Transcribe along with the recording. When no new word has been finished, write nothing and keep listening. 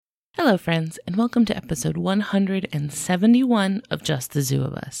Hello, friends, and welcome to episode 171 of Just the Zoo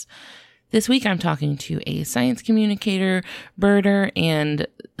of Us. This week, I'm talking to a science communicator, birder, and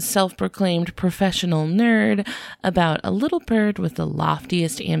self-proclaimed professional nerd about a little bird with the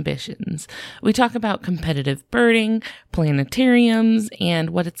loftiest ambitions. We talk about competitive birding, planetariums, and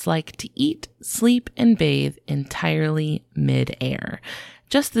what it's like to eat, sleep, and bathe entirely mid-air.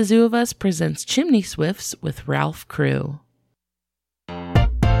 Just the Zoo of Us presents Chimney Swifts with Ralph Crewe.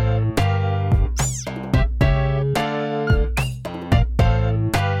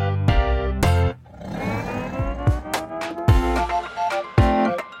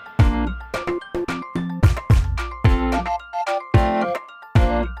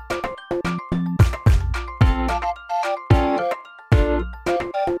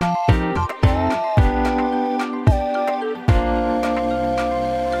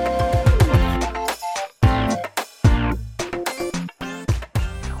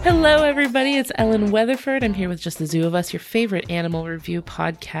 Hello, everybody. It's Ellen Weatherford. I'm here with Just the Zoo of Us, your favorite animal review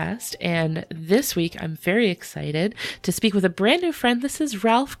podcast. And this week, I'm very excited to speak with a brand new friend. This is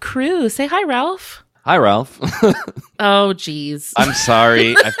Ralph Crewe. Say hi, Ralph. Hi, Ralph. Oh, geez. I'm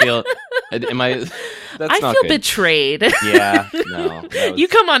sorry. I feel... That's I not feel good. betrayed. Yeah, no. You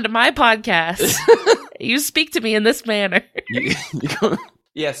come onto my podcast. You speak to me in this manner.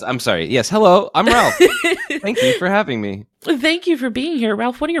 Yes, I'm sorry. Yes, hello. I'm Ralph. Thank you for having me. Thank you for being here.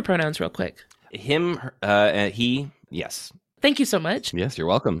 Ralph, what are your pronouns real quick? Him, he, yes. Thank you so much. Yes, you're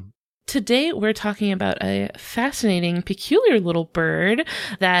welcome. Today, we're talking about a fascinating, peculiar little bird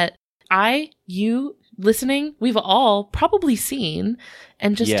that you listening, we've all probably seen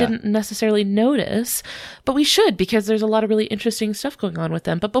and just didn't necessarily notice, but we should because there's a lot of really interesting stuff going on with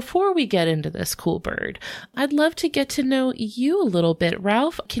them. But before we get into this cool bird, I'd love to get to know you a little bit.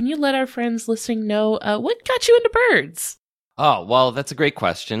 Ralph, can you let our friends listening know what got you into birds? Oh, well, that's a great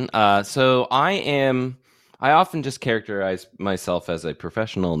question. So I often just characterize myself as a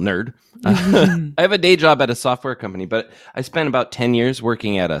professional nerd. I have a day job at a software company, but I spent about 10 years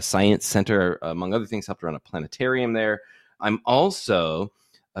working at a science center, among other things, helped run a planetarium there. I'm also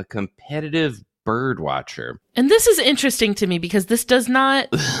a competitive bird watcher. And this is interesting to me because this does not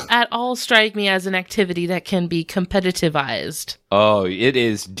at all strike me as an activity that can be competitivized. Oh, it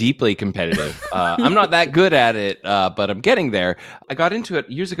is deeply competitive. I'm not that good at it, but I'm getting there. I got into it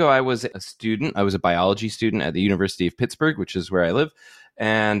years ago. I was a student. I was a biology student at the University of Pittsburgh, which is where I live.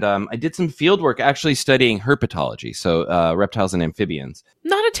 And I did some field work actually studying herpetology, so reptiles and amphibians.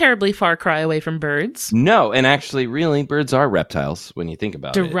 Not a terribly far cry away from birds. No, and actually, really, birds are reptiles when you think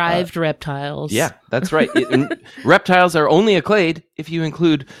about it. Derived reptiles. Yeah, that's right. Reptiles are only a clade if you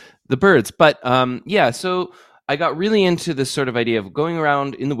include the birds. But so I got really into this sort of idea of going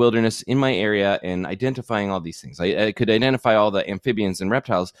around in the wilderness in my area and identifying all these things. I could identify all the amphibians and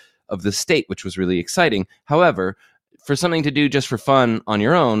reptiles of the state, which was really exciting. However, for something to do just for fun on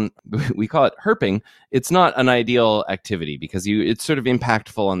your own, we call it herping. It's not an ideal activity because it's sort of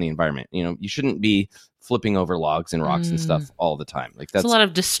impactful on the environment. You know, you shouldn't be flipping over logs and rocks and stuff all the time. Like that's a lot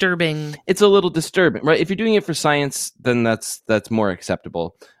of disturbing. It's a little disturbing, right? If you're doing it for science, then that's more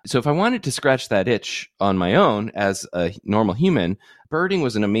acceptable. So if I wanted to scratch that itch on my own as a normal human, birding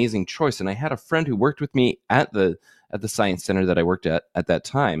was an amazing choice. And I had a friend who worked with me at the science center that I worked at that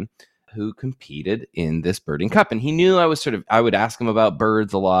time, who competed in this birding cup. And he knew I would ask him about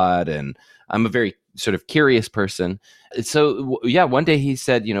birds a lot. And I'm a very sort of curious person. So one day he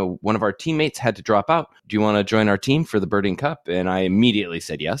said, one of our teammates had to drop out. Do you want to join our team for the birding cup? And I immediately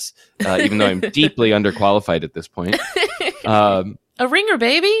said yes, even though I'm deeply underqualified at this point. A ringer,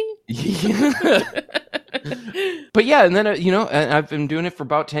 baby. But yeah, and then, I've been doing it for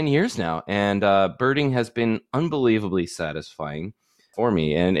about 10 years now. And birding has been unbelievably satisfying for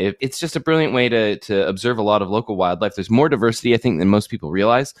me. And it's just a brilliant way to observe a lot of local wildlife. There's more diversity, I think, than most people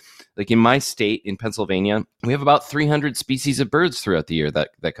realize. Like in my state, in Pennsylvania, we have about 300 species of birds throughout the year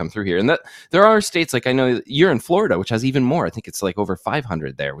that come through here. And that there are states, like I know you're in Florida, which has even more. I think it's like over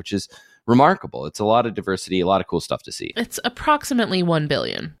 500 there, which is remarkable. It's a lot of diversity, a lot of cool stuff to see. It's approximately 1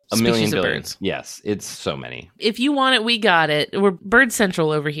 billion species of birds. Yes, it's so many. If you want it, we got it. We're Bird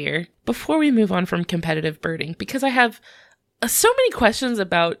Central over here. Before we move on from competitive birding, because I have so many questions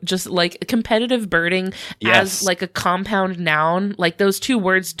about just like competitive birding as like a compound noun. Like those two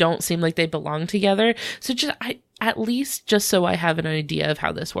words don't seem like they belong together. So at least so I have an idea of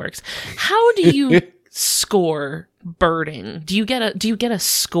how this works. How do you score birding? Do you get a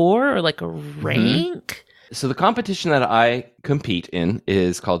score or like a rank? So the competition that I compete in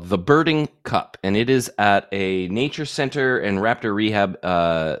is called the Birding Cup, and it is at a nature center and raptor rehab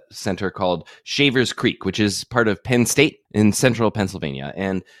center called Shavers Creek, which is part of Penn State in central Pennsylvania.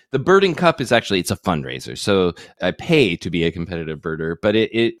 And the Birding Cup is actually, it's a fundraiser. So I pay to be a competitive birder, but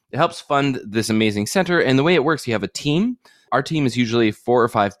it helps fund this amazing center. And the way it works, you have a team. Our team is usually 4 or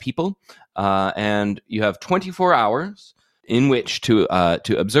 5 people, and you have 24 hours in which to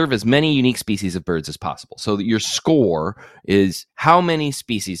observe as many unique species of birds as possible. So that your score is how many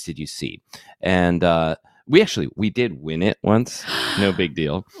species did you see? And we did win it once. No big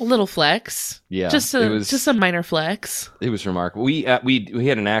deal. A little flex. Yeah, just a minor flex. It was remarkable. We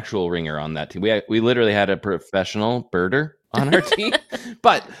had an actual ringer on that team. We literally had a professional birder on our team.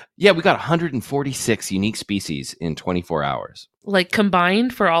 But yeah, we got 146 unique species in 24 hours. Like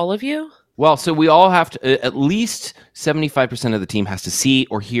combined for all of you? Well, so we all have to, at least 75% of the team has to see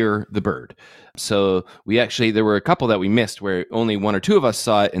or hear the bird. So there were a couple that we missed where only 1 or 2 of us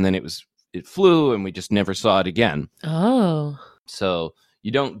saw it, and then it flew and we just never saw it again. Oh. So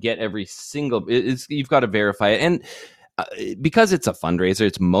you don't get every single, you've got to verify it. And because it's a fundraiser,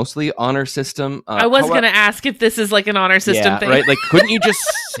 it's mostly honor system. I was going to ask if this is like an honor system thing. Right? Like, couldn't you just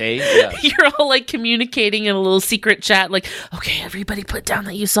say? Yeah. You're all like communicating in a little secret chat, like, okay, everybody put down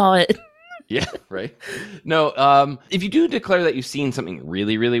that you saw it. Yeah, right. No, if you do declare that you've seen something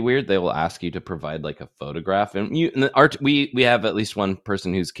really, really weird, they will ask you to provide like a photograph. And we have at least one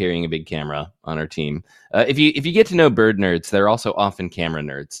person who's carrying a big camera on our team. If you get to know bird nerds, they're also often camera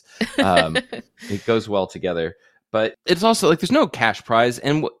nerds. It goes well together. But it's also like there's no cash prize,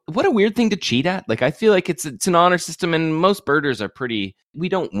 and what a weird thing to cheat at. Like I feel like it's an honor system, and most birders are pretty. We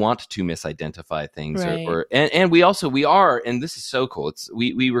don't want to misidentify things, right. and we are, and this is so cool.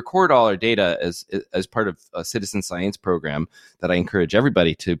 We record all our data as part of a citizen science program that I encourage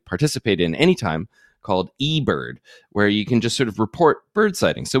everybody to participate in anytime, called eBird, where you can just sort of report bird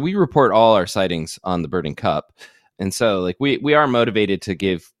sightings. So we report all our sightings on the Birding Cup. And so like we are motivated to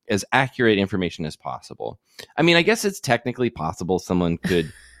give as accurate information as possible. I mean, I guess it's technically possible someone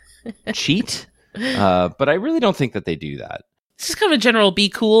could cheat, but I really don't think that they do that. It's just kind of a general be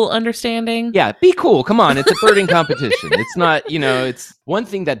cool understanding. Yeah, be cool. Come on. It's a birding competition. It's not, it's one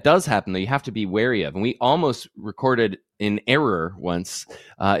thing that does happen that you have to be wary of. And we almost recorded in error once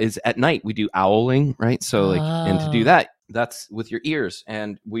is at night we do owling, right? So and to do that, that's with your ears,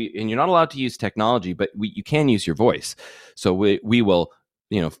 and you're not allowed to use technology, but you can use your voice. So we will,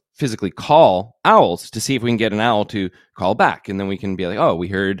 physically call owls to see if we can get an owl to call back, and then we can be like, oh, we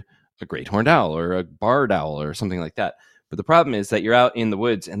heard a great horned owl or a barred owl or something like that. But the problem is that you're out in the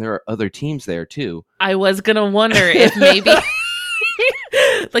woods and there are other teams there too. I was gonna wonder if maybe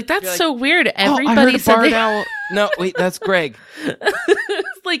like that's so weird. Everybody said barred owl. No, wait, that's Greg.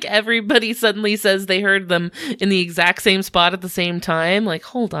 Like everybody suddenly says they heard them in the exact same spot at the same time. Like,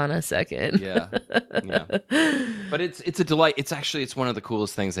 hold on a second. Yeah. But it's a delight. It's one of the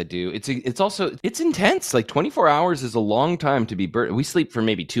coolest things I do. It's also intense. Like 24 hours is a long time to be bird. We sleep for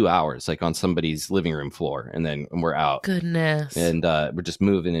maybe 2 hours, like on somebody's living room floor, and then we're out. Goodness. And we're just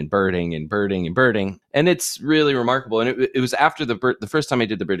moving and birding and birding and birding, and it's really remarkable. And it was after the first time I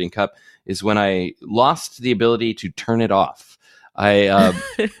did the Birding Cup is when I lost the ability to turn it off. I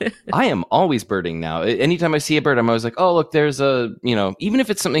am always birding now. Anytime I see a bird, I'm always like, oh, look, there's even if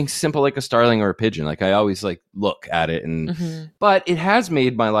it's something simple like a starling or a pigeon, like I always like look at it. But it has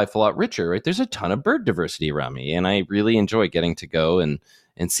made my life a lot richer, right? There's a ton of bird diversity around me, and I really enjoy getting to go and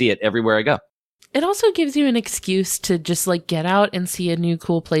see it everywhere I go. It also gives you an excuse to just like get out and see a new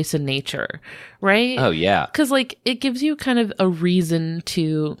cool place in nature, right? Oh, yeah. Because like it gives you kind of a reason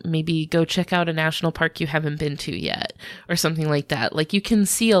to maybe go check out a national park you haven't been to yet or something like that. Like you can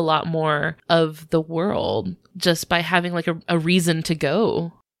see a lot more of the world just by having like a reason to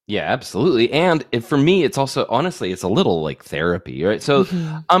go. Yeah, absolutely. And for me, it's also, honestly, it's a little like therapy, right? So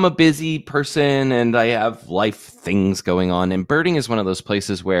I'm a busy person and I have life things going on. And birding is one of those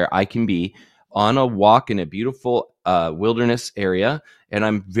places where I can be on a walk in a beautiful wilderness area, and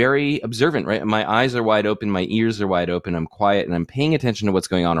I'm very observant, right? My eyes are wide open, my ears are wide open, I'm quiet, and I'm paying attention to what's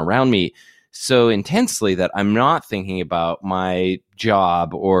going on around me so intensely that I'm not thinking about my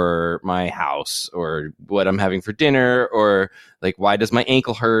job or my house or what I'm having for dinner or like why does my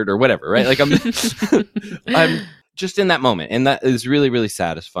ankle hurt or whatever, right? Like I'm just in that moment, and that is really, really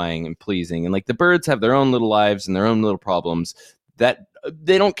satisfying and pleasing. And like the birds have their own little lives and their own little problems that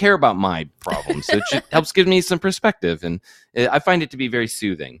they don't care about my problems. So it just helps give me some perspective, and I find it to be very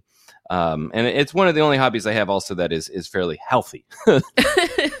soothing. And it's one of the only hobbies I have also that is fairly healthy.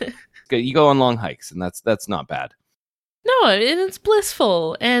 You go on long hikes, and that's not bad. No, and it's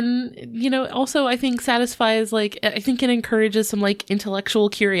blissful. And, also I think satisfies, I think it encourages some, intellectual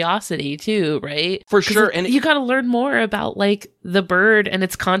curiosity too, right? For sure. And you got to learn more about, the bird and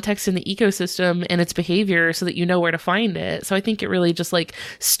its context in the ecosystem and its behavior so that you know where to find it. So I think it really just,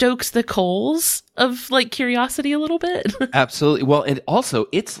 stokes the coals of, curiosity a little bit. Absolutely. Well, and also,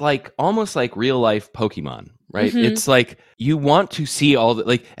 it's, almost like real-life Pokemon. Right. Mm-hmm. It's you want to see all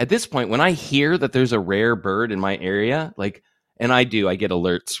the, at this point, when I hear that there's a rare bird in my area, and I get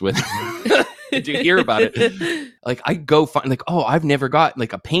alerts when to hear about it. I go find, I've never got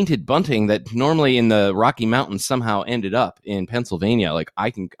a painted bunting that normally in the Rocky Mountains somehow ended up in Pennsylvania.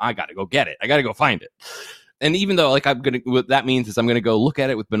 I got to go get it. I got to go find it. And even though, what that means is I'm going to go look at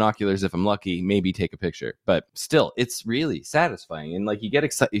it with binoculars if I'm lucky, maybe take a picture. But still, it's really satisfying. And, you get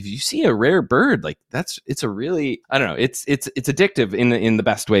excited. If you see a rare bird, it's a really, I don't know, it's addictive in the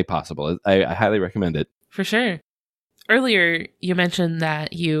best way possible. I highly recommend it. For sure. Earlier, you mentioned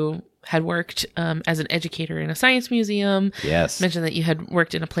that you had worked as an educator in a science museum. Yes. Mentioned that you had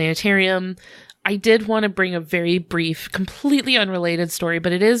worked in a planetarium. I did want to bring a very brief, completely unrelated story,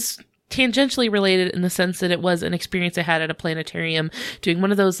 but it is tangentially related in the sense that it was an experience I had at a planetarium doing one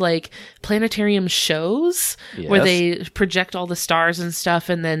of those planetarium shows where they project all the stars and stuff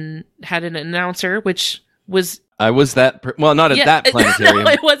and then had an announcer, which was... I was that... not at that planetarium.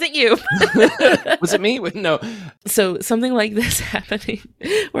 No, it wasn't you. Was it me? No. So something like this happening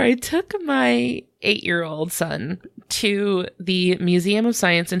where I took my 8-year-old son to the Museum of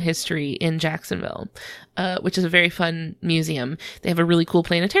Science and History in Jacksonville, which is a very fun museum. They have a really cool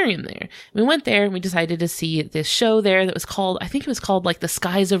planetarium there. We went there and we decided to see this show there that was called, I think it was called The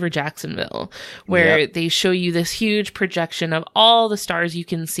Skies Over Jacksonville, where they show you this huge projection of all the stars you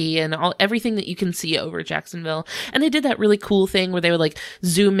can see and everything that you can see over Jacksonville. And they did that really cool thing where they would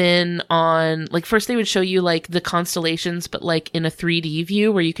zoom in on, first they would show you the constellations, but in a 3D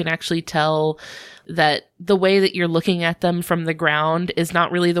view where you can actually tell that the way that you're looking at them from the ground is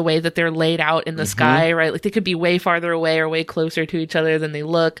not really the way that they're laid out in the sky, right? They could be way farther away or way closer to each other than they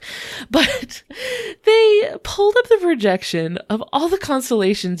look. But they pulled up the projection of all the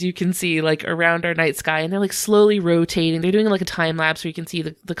constellations you can see around our night sky, and they're slowly rotating. They're doing a time lapse where you can see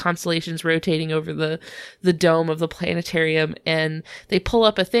the constellations rotating over the dome of the planetarium, and they pull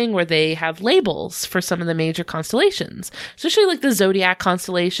up a thing where they have labels for some of the major constellations, especially the zodiac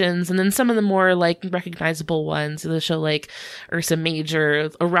constellations, and then some of the more recognizable ones. They'll show Ursa Major,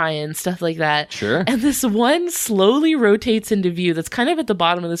 Orion, stuff like that. Sure. And this one slowly rotates into view that's kind of at the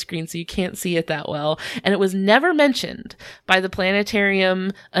bottom of the screen, so you can't see it that well. And it was never mentioned by the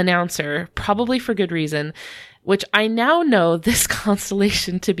planetarium announcer, probably for good reason, which I now know this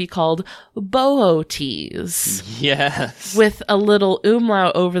constellation to be called Boötes. Yes. With a little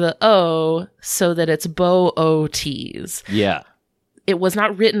umlaut over the O so that it's Boötes. Yeah. It was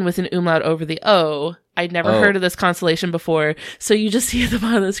not written with an umlaut over the O. I'd never heard of this constellation before. So you just see at the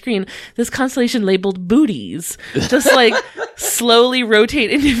bottom of the screen, this constellation labeled Booties, just slowly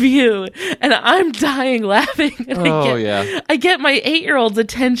rotate into view. And I'm dying laughing. And I get my 8-year-old's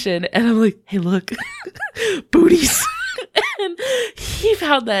attention and I'm like, hey, look, Booties. And he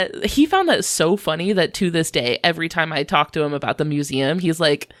found that so funny that to this day, every time I talk to him about the museum, he's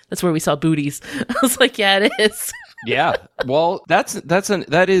like, that's where we saw Booties. I was like, yeah, it is. Yeah. Well,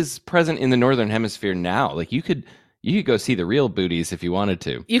 that is present in the Northern Hemisphere now. You could go see the real booties if you wanted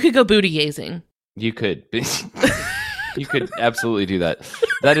to. You could go booty gazing. You could. You could absolutely do that.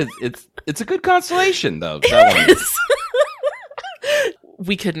 It's a good constellation though. That one.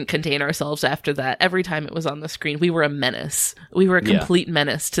 We couldn't contain ourselves after that. Every time it was on the screen, we were a menace. We were a complete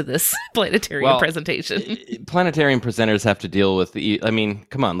menace to this planetarium presentation. Planetarium presenters have to deal with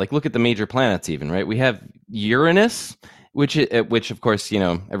come on, look at the major planets even, right? We have Uranus, which of course,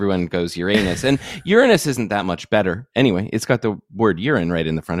 everyone goes Uranus. And Uranus isn't that much better. Anyway, it's got the word urine right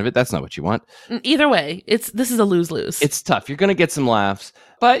in the front of it. That's not what you want. Either way, this is a lose-lose. It's tough. You're going to get some laughs.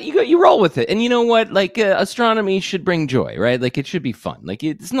 But you roll with it. And you know what? Astronomy should bring joy, right? It should be fun.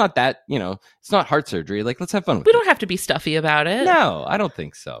 It's not that, it's not heart surgery. Let's have fun with it. We don't have to be stuffy about it. No, I don't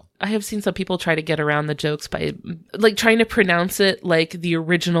think so. I have seen some people try to get around the jokes by, trying to pronounce it the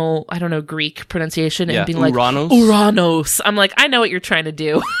original, I don't know, Greek pronunciation and being Uranos. Uranos. I'm like, I know what you're trying to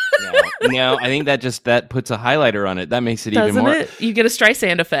do. No, I think that puts a highlighter on it. That makes it Doesn't even more. It? You get a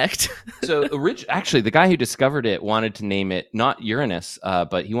Streisand effect. So, actually, the guy who discovered it wanted to name it not Uranus,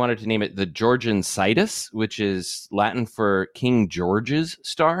 but he wanted to name it the Georgian Sidus, which is Latin for King George's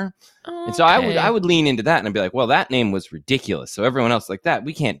star. Okay. And so I would lean into that and I'd be like, well, that name was ridiculous. So everyone else that,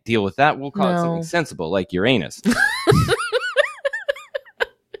 we can't deal with that. We'll call it something sensible, like Uranus.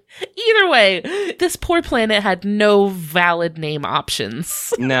 Either way, this poor planet had no valid name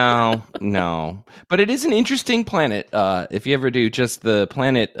options. No. But it is an interesting planet. If you ever do just the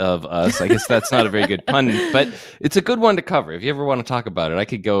planet of us, I guess that's not a very good pun, but it's a good one to cover. If you ever want to talk about it, I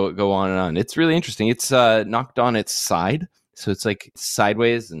could go on and on. It's really interesting. It's knocked on its side, so it's like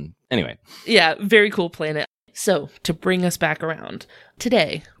sideways. And anyway. Yeah, very cool planet. So, to bring us back around,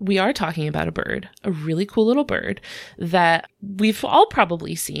 today we are talking about a bird, a really cool little bird that we've all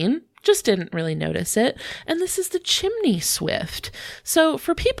probably seen, just didn't really notice it, and this is the chimney swift. So,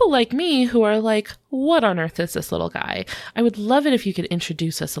 for people like me who are like, what on earth is this little guy? I would love it if you could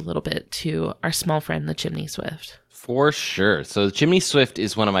introduce us a little bit to our small friend, the chimney swift. For sure. So the chimney swift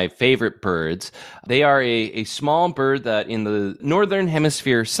is one of my favorite birds. They are a small bird that in the northern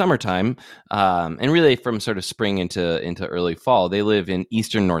hemisphere summertime, and really from sort of spring into early fall, they live in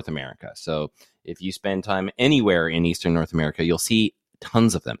eastern North America. So if you spend time anywhere in eastern North America, you'll see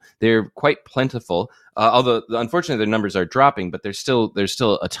tons of them. They're quite plentiful, although unfortunately their numbers are dropping, but there's still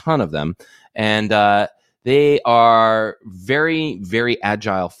a ton of them. And they are very, very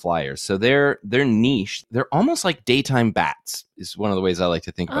agile flyers. So their niche, they're almost like daytime bats, is one of the ways I like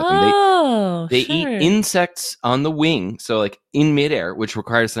to think about them. They sure. eat insects on the wing, so like in midair, which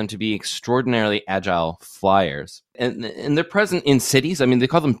requires them to be extraordinarily agile flyers. And they're present in cities. I mean, they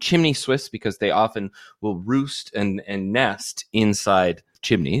call them chimney swifts because they often will roost and nest inside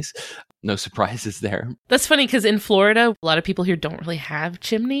chimneys. No surprises there. That's funny because in Florida, a lot of people here don't really have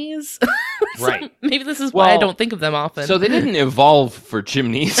chimneys. So right. Maybe this is why I don't think of them often. So they didn't evolve for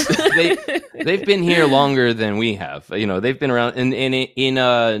chimneys. They've been here longer than we have. You know, they've been around in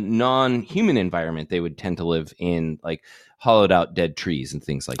a non-human environment. They would tend to live in like hollowed out dead trees and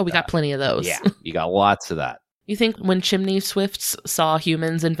things like that. We got plenty of those. Yeah, you got lots of that. You think when chimney swifts saw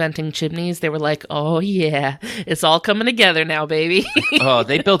humans inventing chimneys, they were like, oh yeah, it's all coming together now, baby. Oh,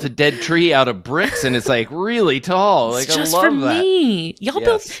 they built a dead tree out of bricks and it's like really tall. Like, it's just I love for that. me.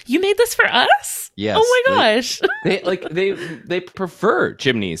 You made this for us? Yes. Oh my gosh. They prefer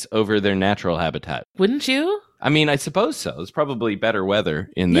chimneys over their natural habitat. Wouldn't you? I mean, I suppose so. It's probably better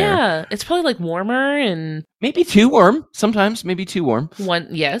weather in there. Yeah, it's probably like warmer and maybe too warm. Sometimes, maybe too warm. One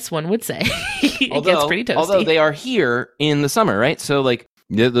would say. It gets pretty toasty. Although they are here in the summer, right? So like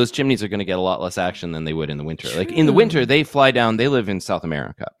those chimneys are going to get a lot less action than they would in the winter. True. Like in the winter, they fly down. They live in South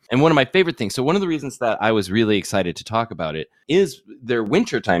America. And one of my favorite things. So one of the reasons that I was really excited to talk about it is their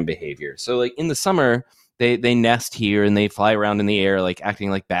wintertime behavior. So like in the summer, they nest here and they fly around in the air, like acting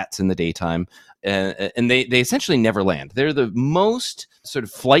like bats in the daytime. And they essentially never land. They're the most sort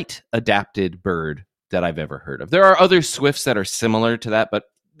of flight adapted bird that I've ever heard of. There are other swifts that are similar to that, but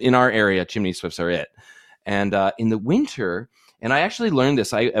in our area, chimney swifts are it. And in the winter, and I actually learned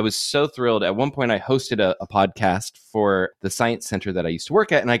this, I was so thrilled. At one point, I hosted a podcast for the science center that I used to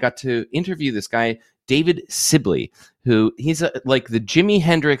work at, and I got to interview this guy, David Sibley, who he's like the Jimi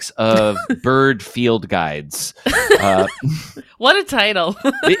Hendrix of bird field guides. What a title.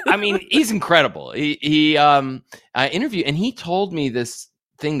 I mean, he's incredible. He interviewed, and he told me this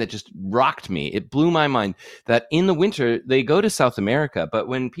thing that just rocked me. It blew my mind that in the winter, they go to South America, but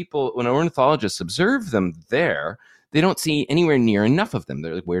when ornithologists observe them there, they don't see anywhere near enough of them.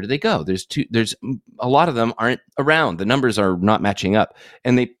 They're like, where do they go? There's a lot of them aren't around. The numbers are not matching up.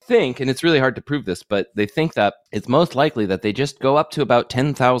 And they think, and it's really hard to prove this, but they think that it's most likely that they just go up to about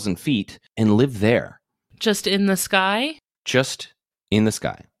 10,000 feet and live there. Just in the sky? Just in the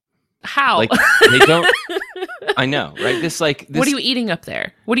sky. How? Like, they don't... I know, right? This. What are you eating up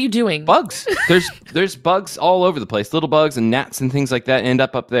there? What are you doing? Bugs. There's bugs all over the place. Little bugs and gnats and things like that end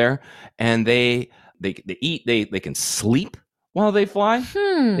up there. And they eat, they can sleep while they fly.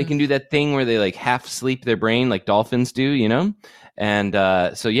 They can do that thing where they like half sleep their brain like dolphins do, you know? And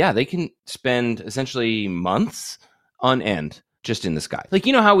so yeah, they can spend essentially months on end just in the sky. Like,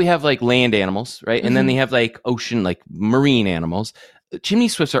 you know how we have like land animals, right? And then they have like ocean, like marine animals. Chimney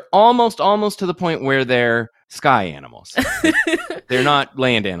swifts are almost to the point where they're sky animals. They're not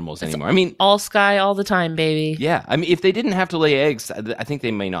land animals anymore. I mean, all sky all the time, baby. Yeah. I mean, if they didn't have to lay eggs, I think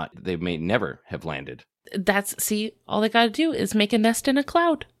they may never have landed. All they got to do is make a nest in a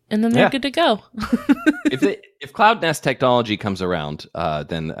cloud and then they're good to go. If cloud nest technology comes around,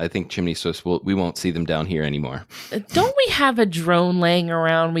 then I think chimney swifts we won't see them down here anymore. Don't we have a drone laying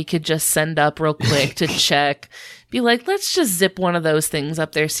around we could just send up real quick to check? Be like, let's just zip one of those things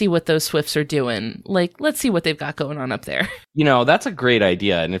up there, see what those swifts are doing. Like, let's see what they've got going on up there. You know, that's a great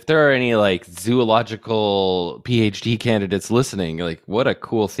idea. And if there are any like zoological PhD candidates listening, like what a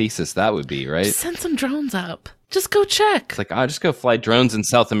cool thesis that would be, right? Just send some drones up. Just go check. It's like, I'll just go fly drones in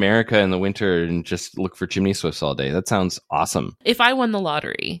South America in the winter and just look for chimney swifts all day. That sounds awesome. If I won the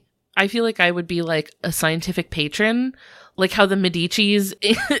lottery, I feel like I would be like a scientific patron, like how the Medicis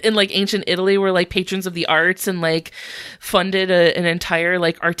in like ancient Italy were like patrons of the arts and like funded an entire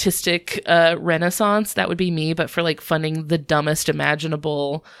like artistic renaissance. That would be me, but for like funding the dumbest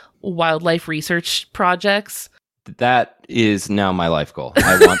imaginable wildlife research projects. That is now my life goal.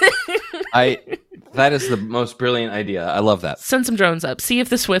 That is the most brilliant idea. I love that. Send some drones up. See if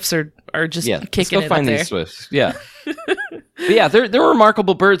the swifts are just kicking it up there. Let's go find these swifts. Yeah. But yeah, they're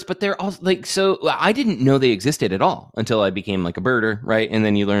remarkable birds, but they're also like, so I didn't know they existed at all until I became like a birder, right? And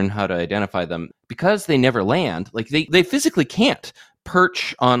then you learn how to identify them. Because they never land, like they physically can't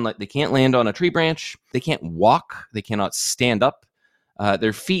perch on, like they can't land on a tree branch. They can't walk. They cannot stand up.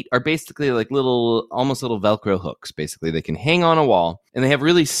 Their feet are basically like almost little Velcro hooks, basically. They can hang on a wall, and they have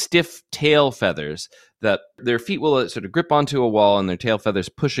really stiff tail feathers that their feet will sort of grip onto a wall, and their tail feathers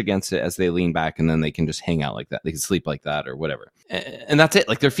push against it as they lean back, and then they can just hang out like that. They can sleep like that or whatever. And that's it.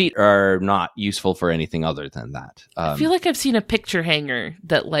 Like, their feet are not useful for anything other than that. I feel like I've seen a picture hanger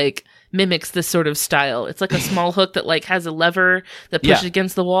that, like, mimics this sort of style. It's like a small hook that, like, has a lever that pushes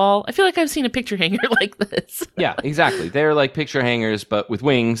against the wall. I feel like I've seen a picture hanger like this. Yeah, exactly. They're like picture hangers, but with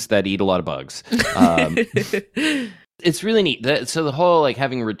wings that eat a lot of bugs. It's really neat. So the whole like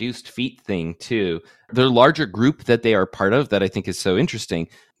having reduced feet thing too, their larger group that they are part of that I think is so interesting.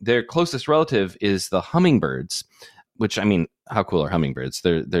 Their closest relative is the hummingbirds, which, I mean, how cool are hummingbirds?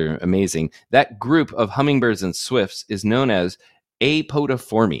 They're amazing. That group of hummingbirds and swifts is known as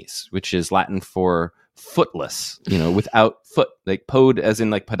apodiformes, which is Latin for footless, without foot, like pod as in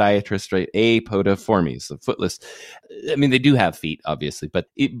like podiatrist, right? Apodiformes, so footless. I mean, they do have feet, obviously, but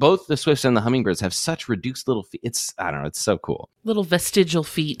both the swifts and the hummingbirds have such reduced little feet. I don't know, it's so cool. Little vestigial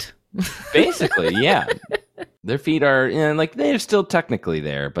feet. Basically, yeah. Their feet are, like, they're still technically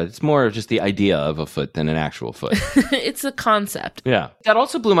there, but it's more just the idea of a foot than an actual foot. It's a concept. Yeah. That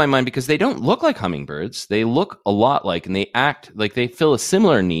also blew my mind because they don't look like hummingbirds. They look a lot like, and they act like they fill a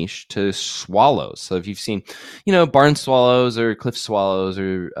similar niche to swallows. So if you've seen, barn swallows or cliff swallows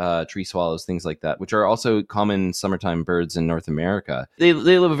or tree swallows, things like that, which are also common summertime birds in North America, they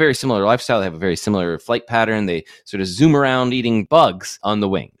live a very similar lifestyle. They have a very similar flight pattern. They sort of zoom around eating bugs on the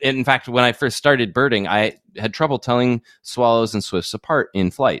wing. And in fact, when I first started birding, I had trouble telling swallows and swifts apart in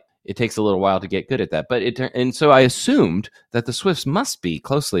flight. It takes a little while to get good at that, and so I assumed that the swifts must be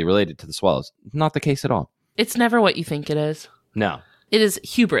closely related to the swallows. Not the case at all. It's never what you think it is. No. It is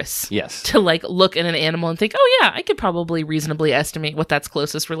hubris. Yes. To like look at an animal and think, oh yeah, I could probably reasonably estimate what that's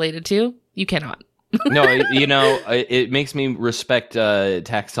closest related to. You cannot. No, it makes me respect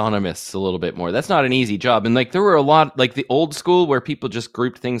taxonomists a little bit more. That's not an easy job. And like there were a lot, like the old school where people just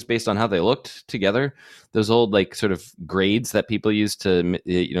grouped things based on how they looked together. Those old like sort of grades that people used to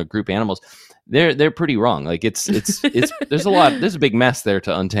group animals. They're pretty wrong. Like it's there's a big mess there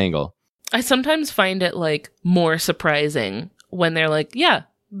to untangle. I sometimes find it like more surprising when they're like, yeah,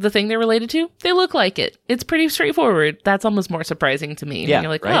 the thing they're related to, they look like it. It's pretty straightforward. That's almost more surprising to me. Yeah, and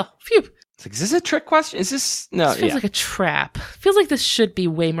you're like, right? oh, phew. It's like, is this a trick question? Is this... No, this feels like a trap. Feels like this should be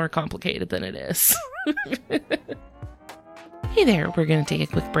way more complicated than it is. Hey there, we're going to take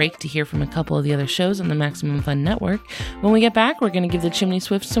a quick break to hear from a couple of the other shows on the Maximum Fun Network. When we get back, we're going to give the Chimney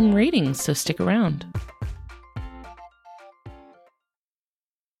Swift some ratings, so stick around.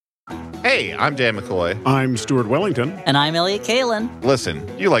 Hey, I'm Dan McCoy. I'm Stuart Wellington. And I'm Elliot Kalin. Listen,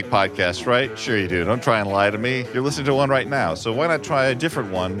 you like podcasts, right? Sure you do. Don't try and lie to me. You're listening to one right now, so why not try a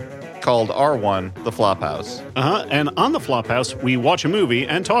different one called R1, The Flophouse? And on The Flophouse, we watch a movie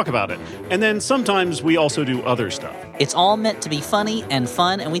and talk about it. And then sometimes we also do other stuff. It's all meant to be funny and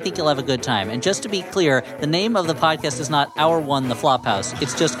fun, and we think you'll have a good time. And just to be clear, the name of the podcast is not Our One, The Flophouse.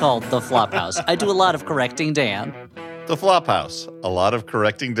 It's just called The Flophouse. I do a lot of correcting Dan. The Flophouse. A lot of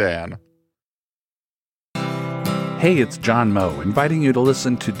correcting Dan. Hey, it's John Moe, inviting you to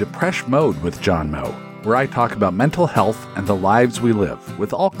listen to Depresh Mode with John Moe, where I talk about mental health and the lives we live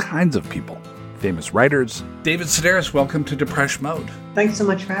with all kinds of people. Famous writers. David Sedaris, welcome to Depresh Mode. Thanks so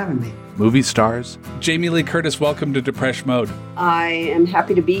much for having me. Movie stars. Jamie Lee Curtis, welcome to Depresh Mode. I am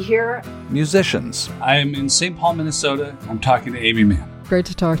happy to be here. Musicians. I am in St. Paul, Minnesota. I'm talking to Amy Mann. Great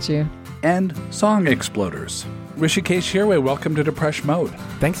to talk to you. And song exploders. Rishikesh Hirway, welcome to Depresh Mode.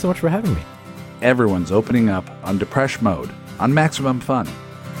 Thanks so much for having me. Everyone's opening up on Depresh Mode on Maximum Fun.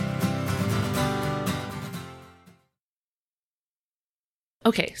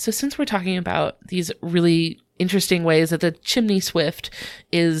 Okay, so since we're talking about these really interesting ways that the chimney swift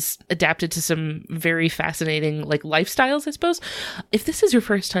is adapted to some very fascinating like lifestyles, I suppose, if this is your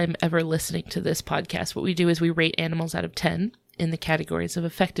first time ever listening to this podcast, what we do is we rate animals out of 10 in the categories of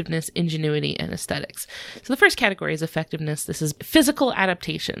effectiveness, ingenuity, and aesthetics. So the first category is effectiveness. This is physical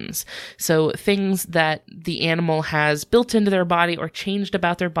adaptations. So things that the animal has built into their body or changed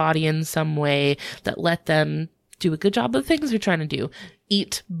about their body in some way that let them do a good job of the things they're trying to do.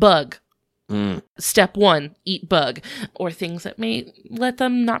 Eat bug. Step 1, eat bug, or things that may let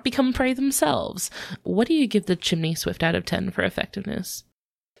them not become prey themselves. What do you give the chimney swift out of 10 for effectiveness?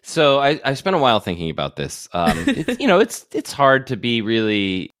 So I spent a while thinking about this. It's hard to be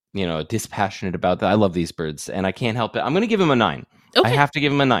really, dispassionate about that. I love these birds and I can't help it. I'm going to give them a 9. Okay. I have to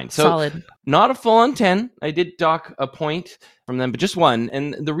give them a 9. So solid. Not a full on 10. I did dock a point from them, but just 1.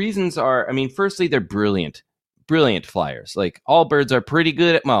 And the reasons are, firstly, they're brilliant flyers. Like all birds are pretty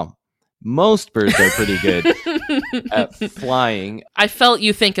good at, most birds are pretty good at flying. I felt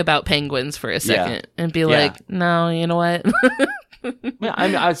you think about penguins for a second and be like, no, you know what?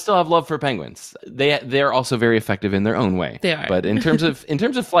 I still have love for penguins. They're also very effective in their own way. They are. But in terms of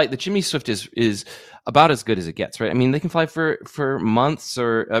flight, the chimney swift is about as good as it gets, right? They can fly for months,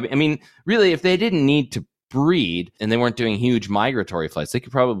 or really, if they didn't need to breed and they weren't doing huge migratory flights, they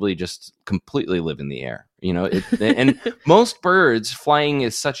could probably just completely live in the air. And most birds, flying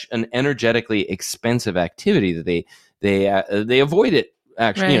is such an energetically expensive activity that they avoid it.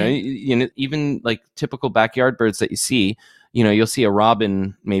 Actually, right. Even like typical backyard birds that you see, you'll see a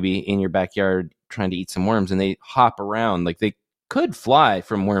robin maybe in your backyard trying to eat some worms, and they hop around. Like they could fly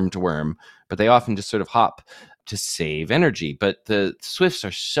from worm to worm, but they often just sort of hop to save energy. But the swifts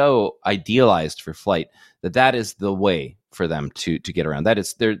are so idealized for flight that is the way for them to get around.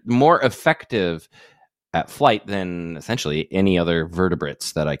 They're more effective at flight than essentially any other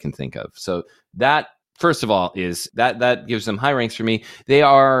vertebrates that I can think of. So that, first of all, is that gives them high ranks for me. They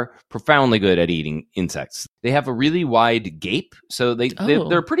are profoundly good at eating insects. They have a really wide gape, so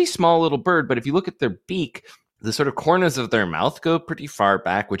they're a pretty small little bird, but if you look at their beak, the sort of corners of their mouth go pretty far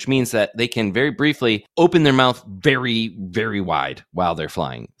back, which means that they can very briefly open their mouth very, very wide while they're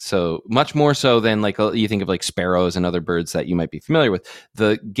flying. So much more so than like you think of like sparrows and other birds that you might be familiar with.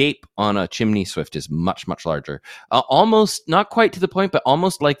 The gape on a chimney swift is much, much larger. Almost, not quite to the point, but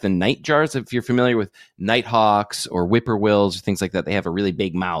almost like the nightjars. If you're familiar with nighthawks or whippoorwills or things like that, they have a really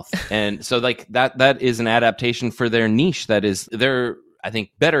big mouth. And so like that is an adaptation for their niche. They're I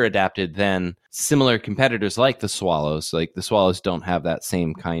think better adapted than similar competitors like the swallows. Like the swallows don't have that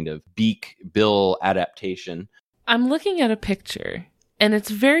same kind of bill adaptation. I'm looking at a picture, and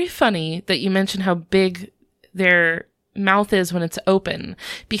it's very funny that you mentioned how big their mouth is when it's open,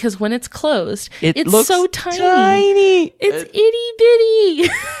 because when it's closed, it's so tiny. It's itty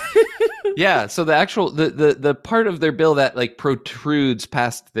bitty. Yeah, so the actual the part of their bill that like protrudes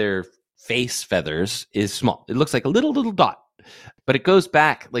past their face feathers is small. It looks like a little dot. But it goes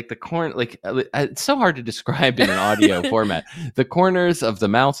back, like the corner, like it's so hard to describe in an audio format. The corners of the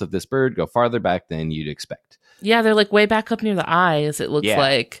mouth of this bird go farther back than you'd expect. Yeah, they're like way back up near the eyes, it looks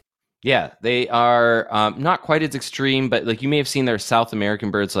like. Yeah, they are not quite as extreme, but like you may have seen their South American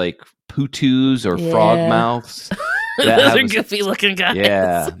birds like putus or frog mouths. Those are goofy looking guys.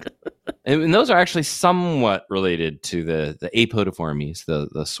 Yeah. And those are actually somewhat related to the apodiformes.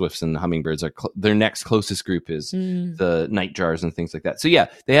 The swifts and the hummingbirds are their next closest group is the nightjars and things like that. So yeah,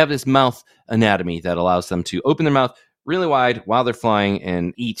 they have this mouth anatomy that allows them to open their mouth really wide while they're flying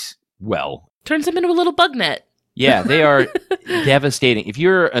and eat well. Turns them into a little bug net. Yeah, they are devastating. If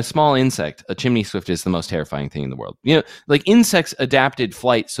you're a small insect, a chimney swift is the most terrifying thing in the world. Like insects adapted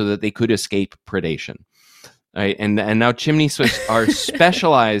flight so that they could escape predation. Right, and now chimney swifts are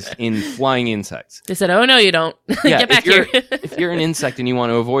specialized in flying insects. They said, "Oh no, you don't. Get back here." If you're an insect and you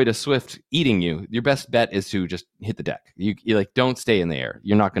want to avoid a swift eating you, your best bet is to just hit the deck. You like don't stay in the air.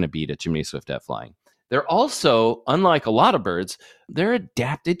 You're not going to beat a chimney swift at flying. They're also, unlike a lot of birds, they're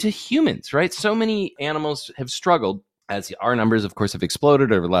adapted to humans. Right, so many animals have struggled. As our numbers, of course, have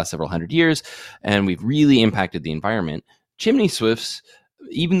exploded over the last several hundred years, and we've really impacted the environment. Chimney swifts,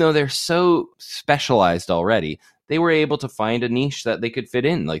 even though they're so specialized already, they were able to find a niche that they could fit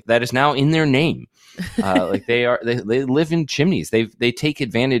in. Like that is now in their name. Like they live in chimneys. They take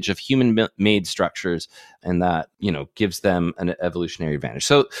advantage of human-made structures, and that gives them an evolutionary advantage.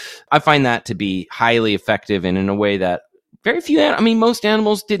 So I find that to be highly effective, and in a way that very few. Most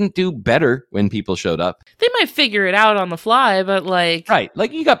animals didn't do better when people showed up. They might figure it out on the fly, but like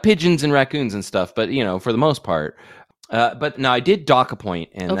you got pigeons and raccoons and stuff, but for the most part. But no, I did dock a point,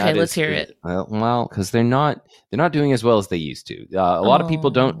 and okay, let's hear it. Well, because they're not doing as well as they used to. A lot of people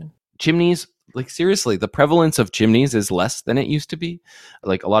don't. Chimneys, like seriously, the prevalence of chimneys is less than it used to be.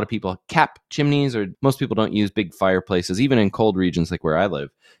 Like a lot of people cap chimneys, or most people don't use big fireplaces, even in cold regions like where I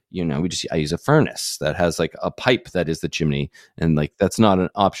live. I use a furnace that has like a pipe that is the chimney, and like that's not an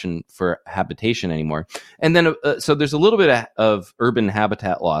option for habitation anymore. And then so there's a little bit of urban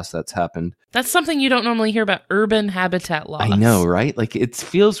habitat loss that's happened. That's something you don't normally hear about, urban habitat loss. I know, right? Like it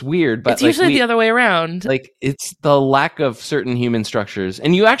feels weird, but it's usually the other way around. Like it's the lack of certain human structures.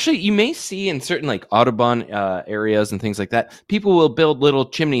 And you may see in certain like Audubon areas and things like that, people will build little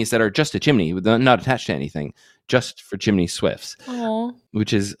chimneys that are just a chimney, not attached to anything, just for chimney swifts. Aww.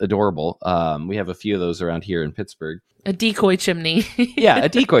 Which is adorable. We have a few of those around here in Pittsburgh. A decoy chimney. Yeah, a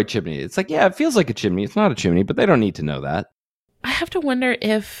decoy chimney. It's like, yeah, it feels like a chimney. It's not a chimney, but they don't need to know that. I have to wonder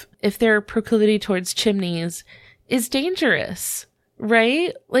if their proclivity towards chimneys is dangerous,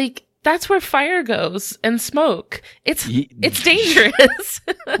 right? Like, that's where fire goes and smoke. It's dangerous.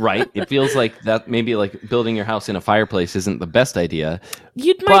 Right. It feels like that maybe like building your house in a fireplace isn't the best idea.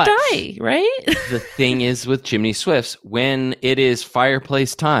 You might die, right? The thing is with chimney swifts, when it is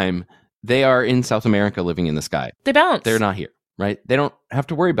fireplace time, they are in South America living in the sky. They bounce. They're not here, right? They don't have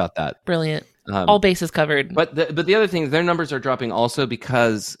to worry about that. Brilliant. All bases covered. But the other thing, their numbers are dropping also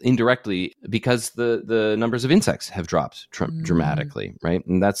because the numbers of insects have dropped dramatically, right?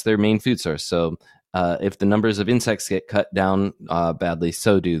 And that's their main food source. So if the numbers of insects get cut down badly,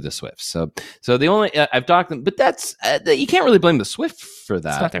 so do the swifts. So the only I've docked them, but that's you can't really blame the swift for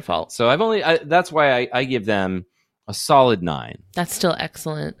that. It's not their fault. So that's why I give them a solid 9. That's still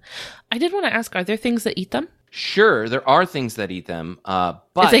excellent. I did want to ask, are there things that eat them? Sure, there are things that eat them, but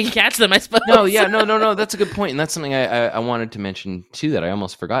if they can catch them, I suppose. No. That's a good point, and that's something I wanted to mention too that I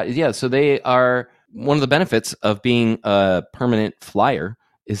almost forgot. Yeah, so they are one of the benefits of being a permanent flyer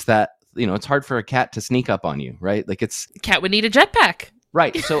is that it's hard for a cat to sneak up on you, right? Like cat would need a jetpack,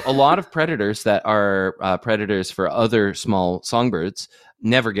 right? So a lot of predators that are predators for other small songbirds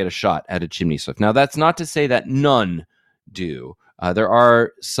never get a shot at a chimney swift. Now, that's not to say that none do. There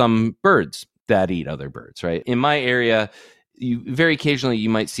are some birds that eat other birds, right? In my area, very occasionally you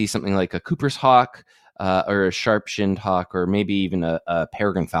might see something like a Cooper's hawk or a sharp-shinned hawk, or maybe even a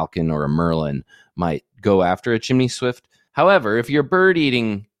peregrine falcon or a merlin might go after a chimney swift. However, if you're a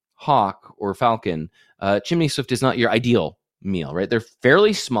bird-eating hawk or falcon, chimney swift is not your ideal meal, right? They're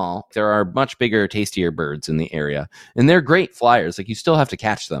fairly small. There are much bigger, tastier birds in the area, and they're great flyers. Like, you still have to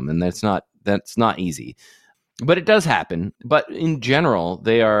catch them, and that's not easy. But it does happen. But in general,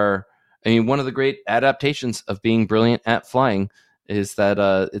 they are... one of the great adaptations of being brilliant at flying is that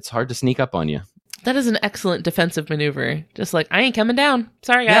it's hard to sneak up on you. That is an excellent defensive maneuver. Just like, I ain't coming down.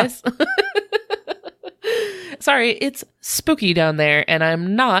 Sorry, guys. Yeah. Sorry, it's spooky down there, and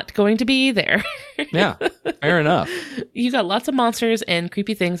I'm not going to be there. Yeah, fair enough. You got lots of monsters and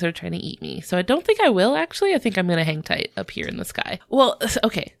creepy things that are trying to eat me. So I don't think I will, actually. I think I'm going to hang tight up here in the sky. Well,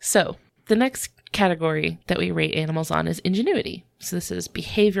 okay, so the next category that we rate animals on is ingenuity. So this is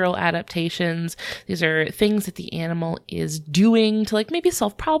behavioral adaptations. These are things that the animal is doing to like maybe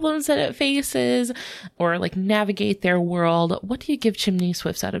solve problems that it faces or like navigate their world. What do you give chimney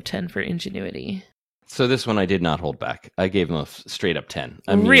swifts out of 10 for ingenuity? So this one I did not hold back. I gave them a straight up 10.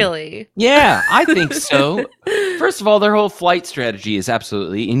 Really? Yeah, I think so. First of all, their whole flight strategy is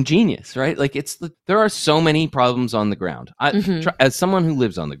absolutely ingenious, right? Like there are so many problems on the ground. As someone who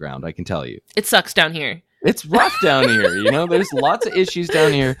lives on the ground, I can tell you. It sucks down here. It's rough down here, there's lots of issues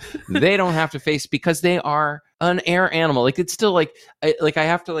down here they don't have to face because they are an air animal. Like, it's still like I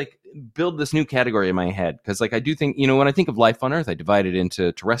have to like build this new category in my head because like I do think, when I think of life on Earth, I divide it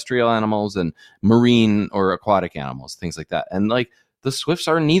into terrestrial animals and marine or aquatic animals, things like that. And like the swifts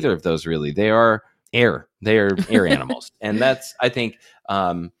are neither of those really. They are air. They are air animals. And that's, I think,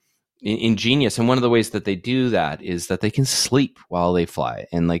 ingenious. And one of the ways that they do that is that they can sleep while they fly.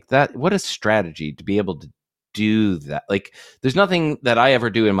 And like that, what a strategy to be able to do that. Like, there's nothing that I ever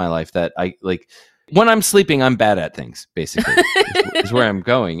do in my life that I like. When I'm sleeping, I'm bad at things, basically, is where I'm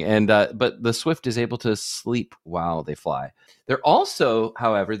going. And but the swift is able to sleep while they fly. They're also,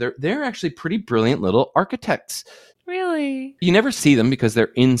 however, they're actually pretty brilliant little architects. Really? You never see them because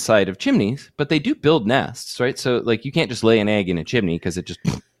they're inside of chimneys, but they do build nests, right? So like you can't just lay an egg in a chimney because it just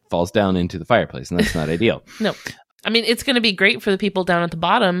falls down into the fireplace, and that's not ideal. No. I mean, it's going to be great for the people down at the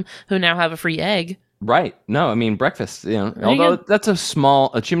bottom who now have a free egg. Right. No, I mean, breakfast, although that's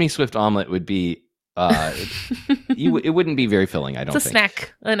a chimney swift omelet would be, it wouldn't be very filling, I don't think. It's a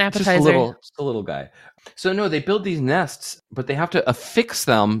snack, an appetizer. Just a little guy. So no, they build these nests, but they have to affix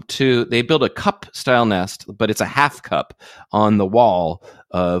them they build a cup-style nest, but it's a half cup on the wall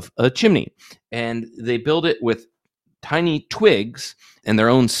of a chimney. And they build it with tiny twigs and their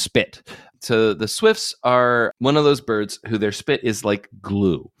own spit. So the swifts are one of those birds who their spit is like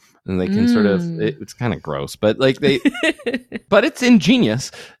glue. And they can sort of, it's kind of gross, but like but it's ingenious.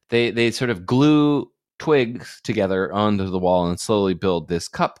 They sort of glue twigs together onto the wall and slowly build this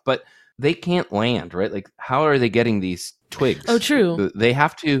cup, but they can't land, right? Like, how are they getting these twigs? Oh, true. They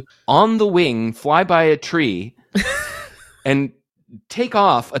have to, on the wing, fly by a tree and take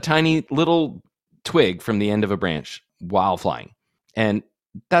off a tiny little twig from the end of a branch while flying. And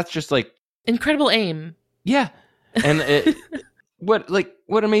that's just like... incredible aim. Yeah. And what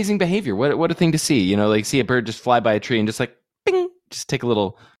amazing behavior. What a thing to see. You know, like see a bird just fly by a tree and just like, bing, just take a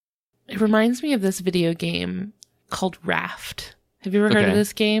little... It reminds me of this video game called Raft. Have you ever heard of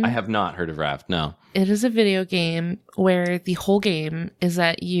this game? I have not heard of Raft, no. It is a video game where the whole game is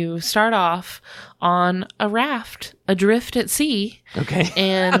that you start off on a raft adrift at sea. Okay.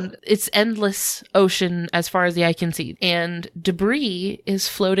 And it's endless ocean as far as the eye can see. And debris is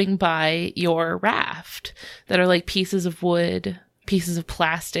floating by your raft that are like pieces of wood, pieces of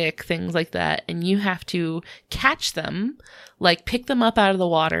plastic, things like that. And you have to catch them, like pick them up out of the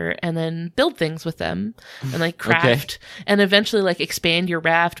water and then build things with them and like craft and eventually like expand your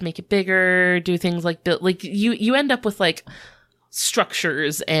raft, make it bigger, do things like build, like you end up with like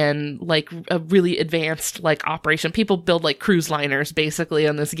structures and like a really advanced like operation. People build like cruise liners basically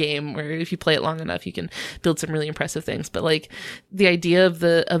on this game, where if you play it long enough you can build some really impressive things. But like the idea of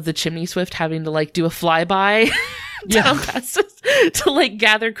the chimney swift having to like do a flyby down past us to like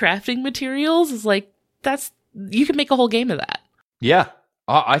gather crafting materials is like, you can make a whole game of that. Yeah.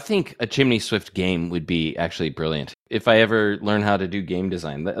 I think a Chimney Swift game would be actually brilliant if I ever learn how to do game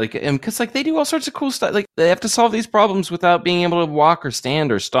design. Like, because like they do all sorts of cool stuff. Like they have to solve these problems without being able to walk or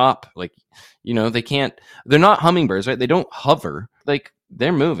stand or stop. Like, you know, they can't. They're not hummingbirds, right? They don't hover. Like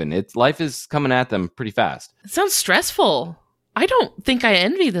they're moving. Life is coming at them pretty fast. It sounds stressful. I don't think I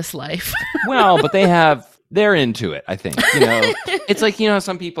envy this life. Well, but they're into it, I think. You know, it's like, you know,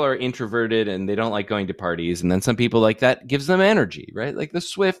 some people are introverted and they don't like going to parties. And then some people like that gives them energy, right? Like the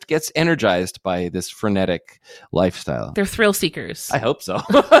Swift gets energized by this frenetic lifestyle. They're thrill seekers. I hope so.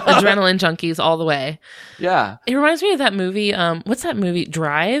 Adrenaline junkies all the way. Yeah. It reminds me of that movie. What's that movie?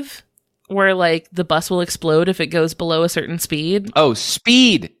 Drive? Where like the bus will explode if it goes below a certain speed. Oh,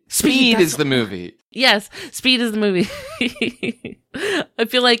 Speed. Speed is the movie. Yes, Speed is the movie. I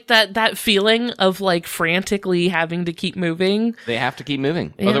feel like that feeling of like frantically having to keep moving. They have to keep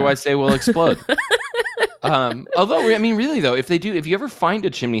moving. Yeah. Otherwise they will explode. Although, I mean, really though, if you ever find a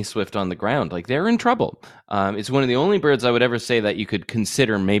chimney swift on the ground, like they're in trouble. It's one of the only birds I would ever say that you could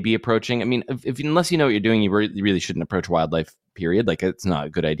consider maybe approaching. I mean, unless you know what you're doing, you really shouldn't approach wildlife, period. Like it's not a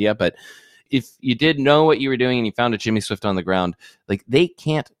good idea. But if you did know what you were doing and you found a chimney swift on the ground, like they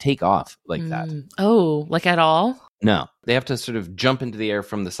can't take off like that. Oh, like at all? No, they have to sort of jump into the air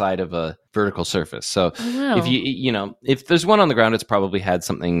from the side of a vertical surface. So if there's one on the ground, it's probably had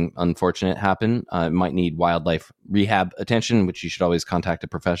something unfortunate happen. It might need wildlife rehab attention, which you should always contact a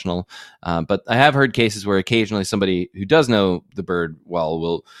professional. But I have heard cases where occasionally somebody who does know the bird well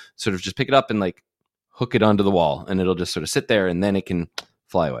will sort of just pick it up and like hook it onto the wall, and it'll just sort of sit there, and then it can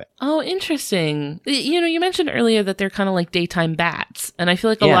fly away. Oh, interesting. You know, you mentioned earlier that they're kind of like daytime bats. And I feel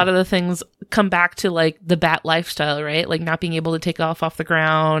like a lot of the things come back to like the bat lifestyle, right? Like not being able to take off the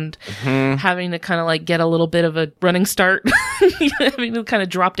ground, having to kind of like get a little bit of a running start, having to kind of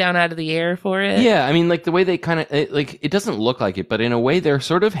drop down out of the air for it. Yeah, I mean, like the way they kind of, like it doesn't look like it, but in a way they're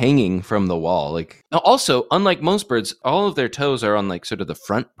sort of hanging from the wall. Like also, unlike most birds, all of their toes are on like sort of the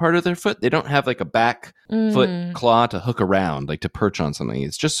front part of their foot. They don't have like a back foot claw to hook around, like to perch on something.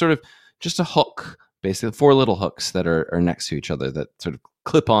 It's just sort of just a hook, basically 4 little hooks that are next to each other that sort of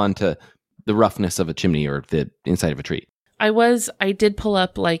clip on to the roughness of a chimney or the inside of a tree. I did pull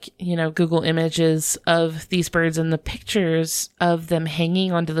up like, you know, Google images of these birds and the pictures of them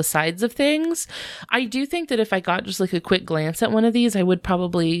hanging onto the sides of things. I do think that if I got just like a quick glance at one of these, I would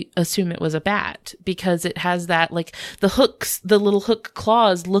probably assume it was a bat, because it has that like the hooks, the little hook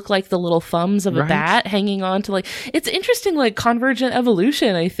claws look like the little thumbs of a bat hanging on to like, it's interesting, like convergent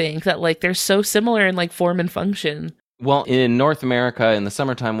evolution. I think that like they're so similar in like form and function. Well, in North America in the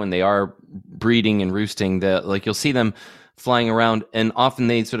summertime when they are breeding and roosting, like you'll see them flying around, and often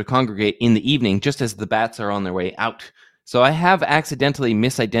they sort of congregate in the evening just as the bats are on their way out. So I have accidentally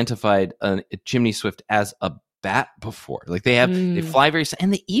misidentified a chimney swift as a bat before. Like they fly very,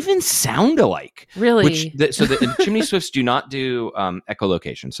 and they even sound alike. Really? So the chimney swifts do not do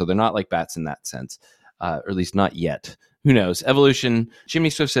echolocation, so they're not like bats in that sense, or at least not yet. Who knows? Evolution,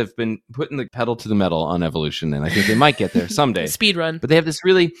 chimney swifts have been putting the pedal to the metal on evolution, and I think they might get there someday. Speed run. But they have this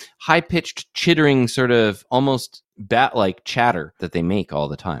really high-pitched, chittering, sort of almost bat-like chatter that they make all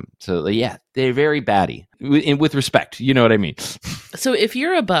the time. So, yeah, they're very batty, with respect. You know what I mean? So if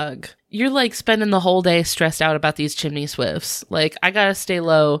you're a bug You're like spending the whole day stressed out about these chimney swifts. Like, I gotta stay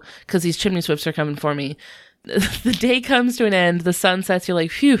low because these chimney swifts are coming for me. The day comes to an end, the sun sets, you're like,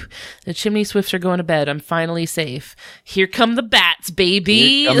 phew, the chimney swifts are going to bed. I'm finally safe. Here come the bats,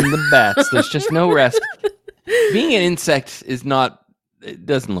 baby. Here come the bats. There's just no rest. Being an insect it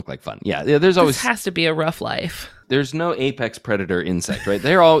doesn't look like fun. Yeah, there's always... This has to be a rough life. There's no apex predator insect, right?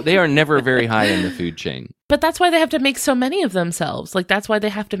 They are never very high in the food chain. But that's why they have to make so many of themselves. Like, that's why they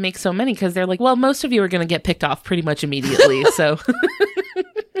have to make so many, because they're like, well, most of you are going to get picked off pretty much immediately, so...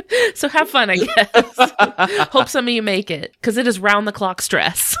 So have fun, I guess. Hope some of you make it, because it is round-the-clock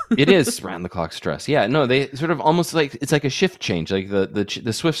stress. It is round-the-clock stress. Yeah, no, they sort of almost like, it's like a shift change. Like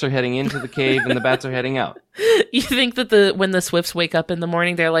the swifts are heading into the cave and the bats are heading out. You think that when the swifts wake up in the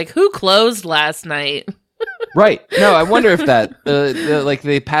morning, they're like, who closed last night? Right. No, I wonder if that, like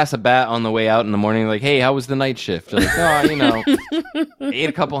they pass a bat on the way out in the morning, like, hey, how was the night shift? They're like, ate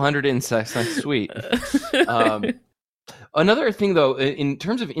a couple hundred insects. That's sweet. Another thing, though, in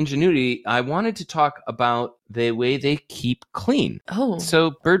terms of ingenuity, I wanted to talk about the way they keep clean. Oh.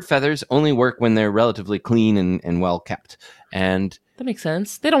 So bird feathers only work when they're relatively clean and well kept. And that makes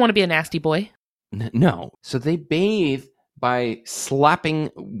sense. They don't want to be a nasty boy. No. So they bathe by slapping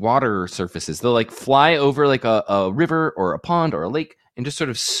water surfaces. They'll like fly over like a river or a pond or a lake and just sort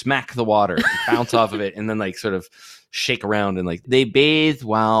of smack the water, and bounce off of it, and then like sort of shake around, and like they bathe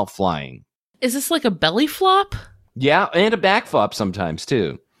while flying. Is this like a belly flop? Yeah, and a back flop sometimes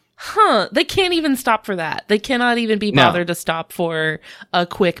too. Huh. They can't even stop for that. They cannot even be bothered to stop for a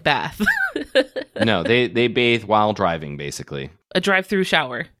quick bath. No, they bathe while driving, basically. A drive-through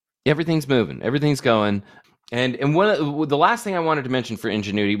shower. Everything's moving. Everything's going. And the last thing I wanted to mention for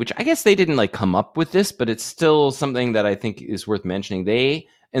ingenuity, which I guess they didn't like come up with this, but it's still something that I think is worth mentioning.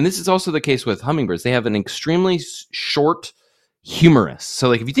 And this is also the case with hummingbirds, they have an extremely short humerus. So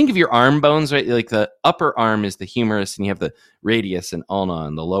like if you think of your arm bones, right, like the upper arm is the humerus and you have the radius and ulna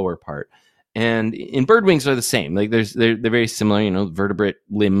on the lower part. And in bird wings are the same. Like they're very similar, vertebrate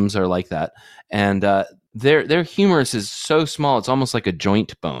limbs are like that. And their humerus is so small, it's almost like a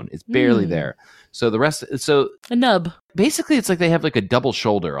joint bone. It's barely there. So a nub. Basically it's like they have like a double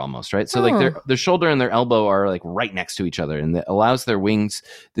shoulder almost, right? So like their shoulder and their elbow are like right next to each other, and that allows their wings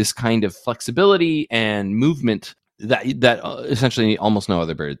this kind of flexibility and movement that essentially almost no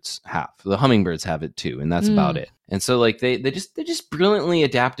other birds have. The hummingbirds have it too, and that's about it. And so like they just brilliantly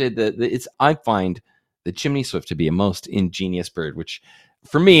adapted I find the chimney swift to be a most ingenious bird, which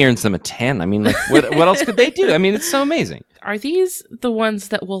for me earns them a 10. I mean, like what else could they do? I mean, it's so amazing. Are these the ones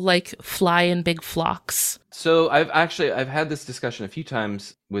that will like fly in big flocks? So I've had this discussion a few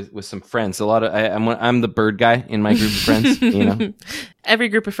times with some friends. I'm the bird guy in my group of friends. Every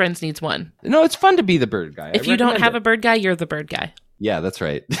group of friends needs one. No, it's fun to be the bird guy. If you don't have a bird guy, you're the bird guy. Yeah, that's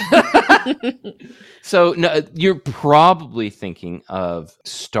right. So no, you're probably thinking of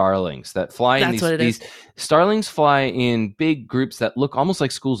starlings that fly in these starlings fly in big groups that look almost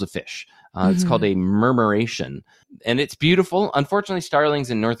like schools of fish. It's called a murmuration, and it's beautiful. Unfortunately,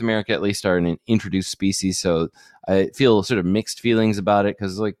 starlings in North America at least are an introduced species, so I feel sort of mixed feelings about it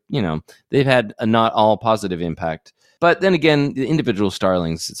because, they've had a not all positive impact. But then again, the individual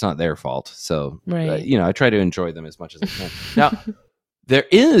starlings, it's not their fault. So, right. I try to enjoy them as much as I can. Now, there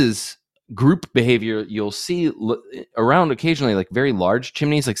is group behavior you'll see around occasionally, like very large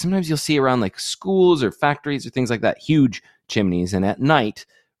chimneys. Like sometimes you'll see around like schools or factories or things like that, huge chimneys. And at night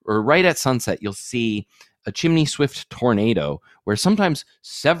or right at sunset, you'll see a chimney swift tornado where sometimes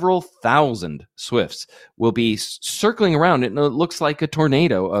several thousand swifts will be circling around it, and it looks like a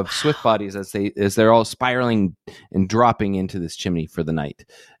tornado of swift bodies as they're all spiraling and dropping into this chimney for the night.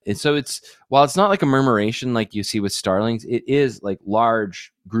 And so while it's not like a murmuration like you see with starlings, it is like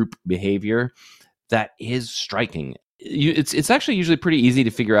large group behavior that is striking. It's actually usually pretty easy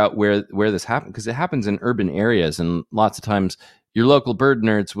to figure out where this happens, because it happens in urban areas, and lots of times your local bird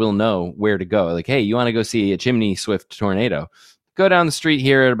nerds will know where to go. Like, hey, you want to go see a chimney swift tornado? Go down the street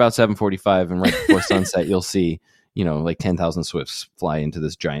here at about 7:45, and right before sunset, you'll see, like 10,000 swifts fly into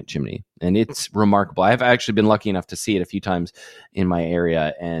this giant chimney. And it's remarkable. I've actually been lucky enough to see it a few times in my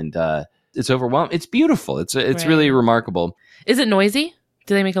area, and it's overwhelming. It's beautiful. It's really remarkable. Is it noisy?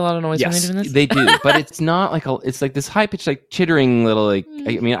 Do they make a lot of noise when they're doing this? They do, but it's not like it's like this high pitched, like chittering little, like,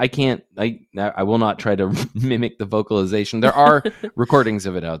 I will not try to mimic the vocalization. There are recordings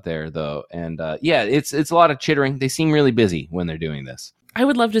of it out there though. And it's a lot of chittering. They seem really busy when they're doing this. I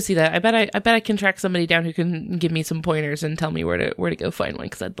would love to see that. I bet I can track somebody down who can give me some pointers and tell me where to go find one,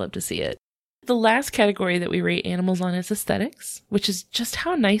 because I'd love to see it. The last category that we rate animals on is aesthetics, which is just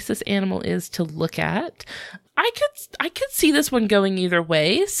how nice this animal is to look at. I could see this one going either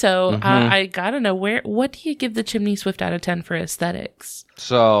way. So I gotta know what do you give the chimney swift out of 10 for aesthetics?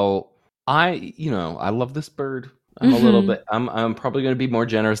 So I love this bird. I'm a little bit. I'm probably going to be more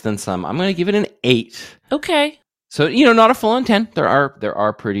generous than some. I'm going to give it an 8. Okay. So not a full on 10. There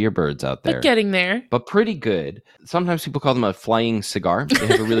are prettier birds out there, But getting there, but pretty good. Sometimes people call them a flying cigar. They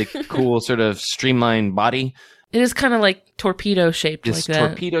have a really cool sort of streamlined body. it is kind of like torpedo shaped, This like that.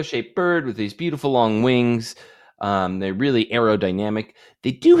 torpedo-shaped bird with these beautiful long wings. They're really aerodynamic.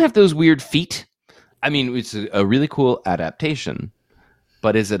 They do have those weird feet. I mean, it's a really cool adaptation.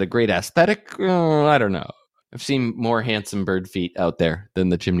 But is it a great aesthetic? I don't know. I've seen more handsome bird feet out there than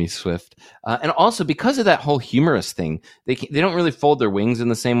the chimney swift. And also, because of that whole humorous thing, they don't really fold their wings in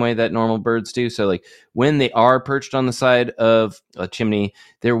the same way that normal birds do. So, like, when they are perched on the side of a chimney,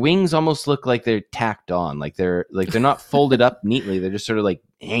 their wings almost look like they're tacked on. Like they're not folded up neatly. They're just sort of like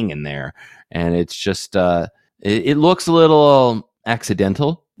hanging there. And it's just, it looks a little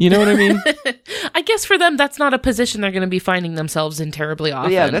accidental. You know what I mean? I guess for them, that's not a position they're going to be finding themselves in terribly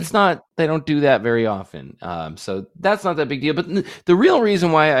often. Yeah, they don't do that very often. So that's not that big deal. But the real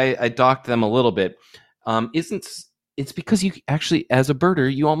reason why I docked them a little bit it's because you actually, as a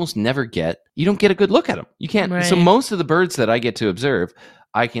birder, you almost never you don't get a good look at them. You can't. Right. So most of the birds that I get to observe,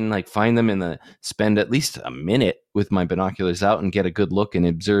 I can find them spend at least a minute with my binoculars out and get a good look and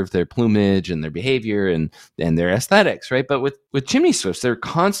observe their plumage and their behavior and their aesthetics, right? But with chimney swifts, they're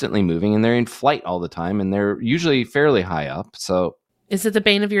constantly moving and they're in flight all the time and they're usually fairly high up. So is it the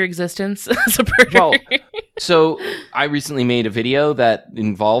bane of your existence as a birder? Well, so I recently made a video that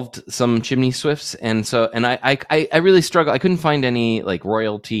involved some chimney swifts, and I really struggled. I couldn't find any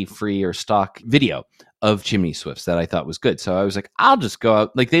royalty free or stock video of chimney swifts that I thought was good. So I was like, I'll just go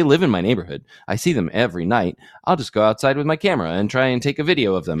out. They live in my neighborhood. I see them every night. I'll just go outside with my camera and try and take a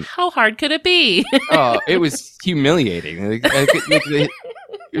video of them. How hard could it be? Oh, it was humiliating.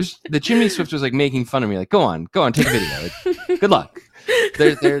 The chimney swift was making fun of me. Go on, take a video. Good luck.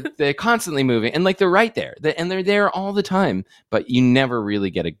 They're constantly moving and they're right there and they're there all the time, but you never really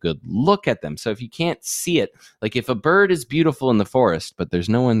get a good look at them. So if you can't see it, if a bird is beautiful in the forest, but there's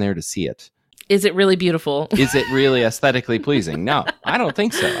no one there to see it, is it really beautiful? Is it really aesthetically pleasing? No, I don't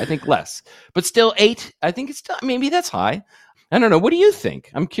think so. I think less, but still 8. I think it's still, maybe that's high. I don't know. What do you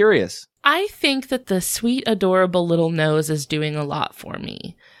think? I'm curious. I think that the sweet, adorable little nose is doing a lot for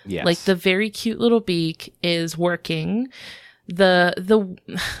me. Yes. The very cute little beak is working.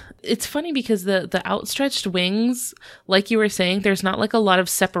 It's funny because the outstretched wings, like you were saying, there's not a lot of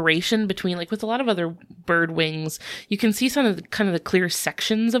separation between, with a lot of other bird wings, you can see some of the clear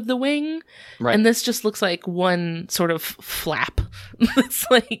sections of the wing. Right. And this just looks like one sort of flap. It's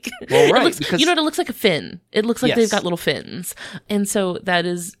well, right, it looks, because, it looks like a fin. It looks like yes. They've got little fins. And so that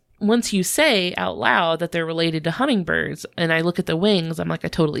is, once you say out loud that they're related to hummingbirds and I look at the wings, I'm like, I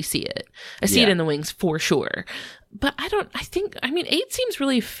totally see it. I see it in the wings for sure. But 8 seems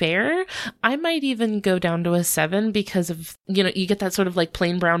really fair. I might even go down to a 7 because of, you get that sort of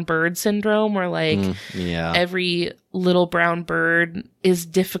plain brown bird syndrome where every little brown bird is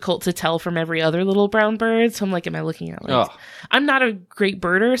difficult to tell from every other little brown bird. So I'm am I looking at I'm not a great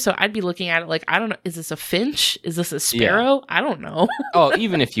birder, so I'd be looking at it I don't know, is this a finch? Is this a sparrow? Yeah. I don't know. Oh,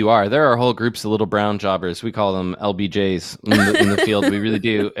 even if you are, there are whole groups of little brown jobbers. We call them LBJs in the field. We really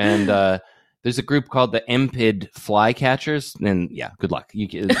do. And, there's a group called the Empid flycatchers, and good luck.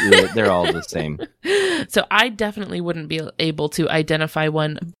 They're all the same. So I definitely wouldn't be able to identify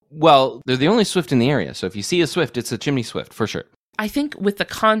one. Well, they're the only swift in the area, so if you see a swift, it's a chimney swift, for sure. I think with the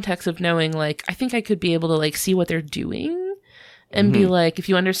context of knowing, I think I could be able to, see what they're doing, and be if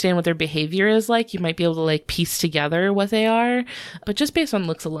you understand what their behavior is you might be able to, piece together what they are. But just based on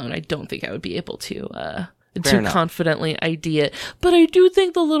looks alone, I don't think I would be able to confidently ID it. But I do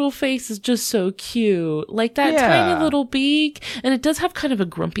think the little face is just so cute. That tiny little beak. And it does have kind of a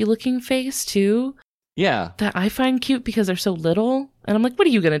grumpy looking face too. Yeah. That I find cute because they're so little. And I'm like, what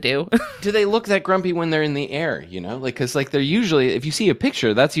are you going to do? Do they look that grumpy when they're in the air, Because they're usually, if you see a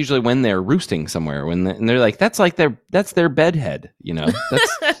picture, that's usually when they're roosting somewhere. And they're that's their bed head,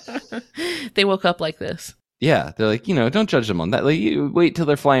 That's They woke up like this. Yeah, they're don't judge them on that. You wait till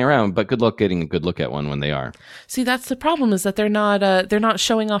they're flying around, but good luck getting a good look at one when they are. See, that's the problem is that they're not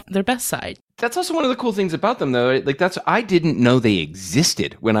showing off their best side. That's also one of the cool things about them, though. I didn't know they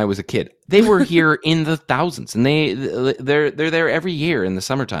existed when I was a kid. They were here in the thousands, and they're there every year in the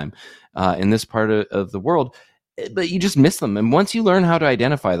summertime in this part of the world. But you just miss them, and once you learn how to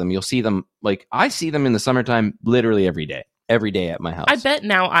identify them, you'll see them. I see them in the summertime literally every day. every day at my house. I bet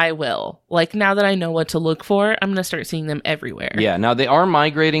now I will. Like, now that I know what to look for, I'm going to start seeing them everywhere. Yeah, now they are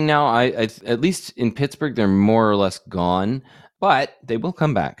migrating now. I at least in Pittsburgh, they're more or less gone, but they will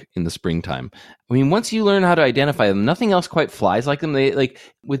come back in the springtime. I mean, once you learn how to identify them, nothing else quite flies like them. They like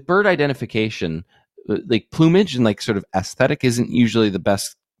with bird identification, like plumage and like sort of aesthetic isn't usually the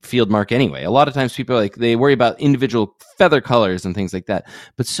best field mark anyway. A lot of times people they worry about individual feather colors and things like that,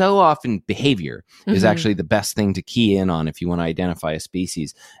 but so often behavior is actually the best thing to key in on if you want to identify a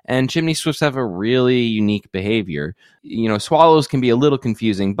species. And chimney swifts have a really unique behavior. You know, swallows can be a little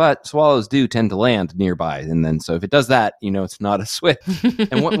confusing, but swallows do tend to land nearby, and then so if it does that, you know, it's not a swift.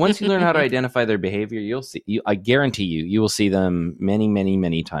 And once you learn how to identify their behavior, you'll see. I guarantee you will see them many, many,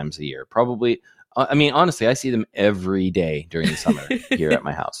 many times a year. Probably. I mean, honestly, I see them every day during the summer here at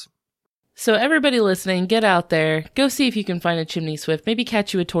my house. So everybody listening, get out there. Go see if you can find a chimney swift. Maybe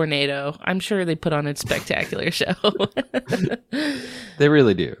catch you a tornado. I'm sure they put on a spectacular show. They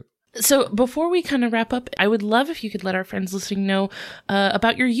really do. So before we kind of wrap up, I would love if you could let our friends listening know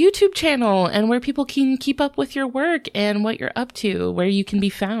about your YouTube channel and where people can keep up with your work and what you're up to, where you can be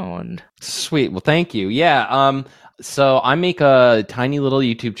found. Sweet. Well, thank you. Yeah. So I make a tiny little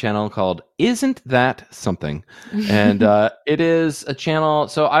YouTube channel called Isn't That Something? And it is a channel.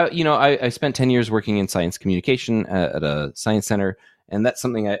 So I spent 10 years working in science communication at a science center, and that's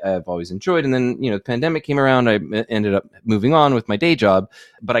something I've always enjoyed. And then, the pandemic came around. I ended up moving on with my day job,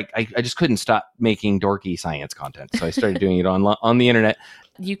 but I just couldn't stop making dorky science content. So I started doing it on the internet.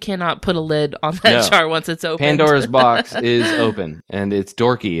 You cannot put a lid on that jar once it's open. Pandora's box is open, and it's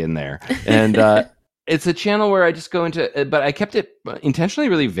dorky in there. And it's a channel where I just go into, but I kept it intentionally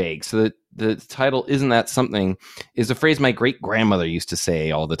really vague. So that the title Isn't That Something is a phrase my great grandmother used to say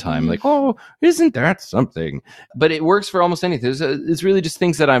all the time. Like, oh, isn't that something? But it works for almost anything. It's really just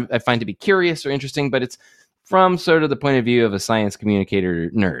things that I find to be curious or interesting, but it's from sort of the point of view of a science communicator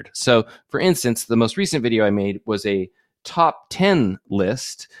nerd. So for instance, the most recent video I made was a top 10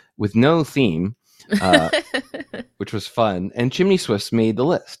 list with no theme. Which was fun, and chimney swifts made the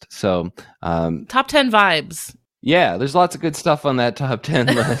list. So top 10 vibes. Yeah, there's lots of good stuff on that top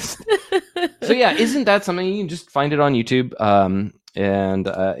 10 list. So yeah, isn't that something? You can just find it on YouTube.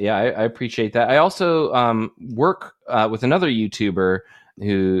 I appreciate that. I also work with another YouTuber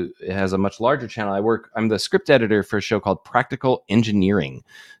who has a much larger channel. I'm the script editor for a show called Practical Engineering.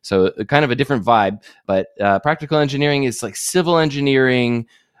 So kind of a different vibe, but practical engineering is like civil engineering,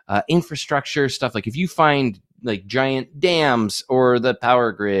 infrastructure stuff. Like if you find like giant dams or the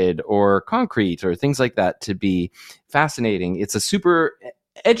power grid or concrete or things like that to be fascinating, it's a super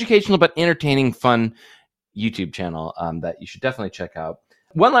educational but entertaining, fun YouTube channel that you should definitely check out.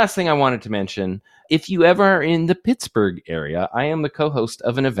 One last thing I wanted to mention: if you ever are in the Pittsburgh area, I am the co-host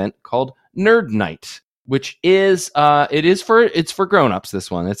of an event called Nerd Night, which is it's for grown-ups.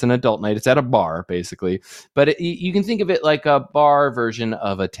 This one, it's an adult night. It's at a bar basically, but you can think of it like a bar version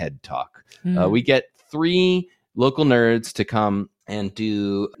of a TED Talk. We get 3 local nerds to come and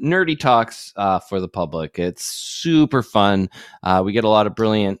do nerdy talks for the public. It's super fun. We get a lot of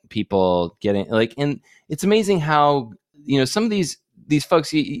brilliant people and it's amazing how some of these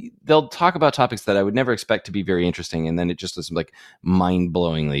folks, they'll talk about topics that I would never expect to be very interesting, and then it just is like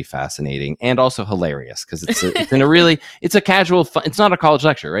mind-blowingly fascinating and also hilarious because it's a casual fun. It's not a college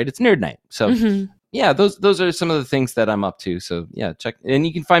lecture, right? It's nerd night. So yeah, those are some of the things that I'm up to. So yeah, check, and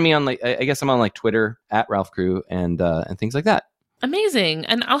you can find me on I guess I'm on Twitter at Ralph Crewe and things like that. Amazing.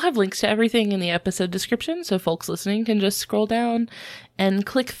 And I'll have links to everything in the episode description, so folks listening can just scroll down and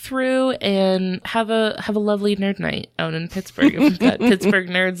click through and have a lovely nerd night out in Pittsburgh. We've got Pittsburgh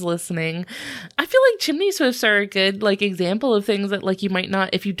nerds listening. I feel like chimney swifts are a good example of things that you might not,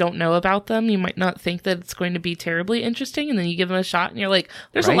 if you don't know about them, you might not think that it's going to be terribly interesting, and then you give them a shot and you're like,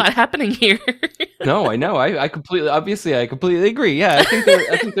 there's a lot happening here. No, I know. I completely agree. Yeah,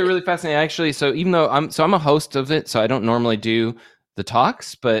 I think they're really fascinating actually. So even though I'm a host of it, so I don't normally do the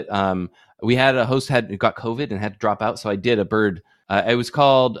talks, but we had a host who got COVID and had to drop out, so I did a bird. It was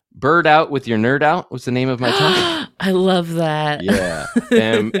called "Bird Out with Your Nerd Out" was the name of my talk. I love that. Yeah,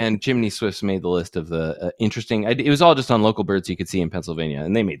 and chimney swifts made the list of the interesting. It was all just on local birds you could see in Pennsylvania,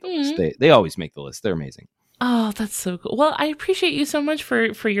 and they made the list. They always make the list. They're amazing. Oh, that's so cool. Well, I appreciate you so much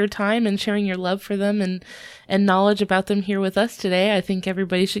for your time and sharing your love for them and knowledge about them here with us today. I think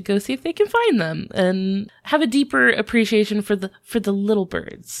everybody should go see if they can find them and have a deeper appreciation for the little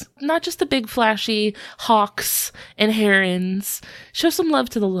birds, not just the big flashy hawks and herons. Show some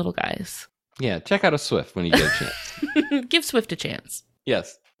love to the little guys. Yeah, check out a swift when you get a chance. Give Swift a chance.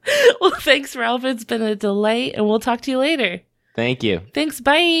 Yes. Well, thanks, Ralph. It's been a delight, and we'll talk to you later. Thank you. Thanks.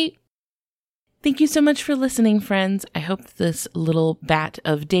 Bye. Thank you so much for listening, friends. I hope this little bat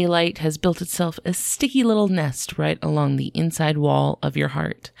of daylight has built itself a sticky little nest right along the inside wall of your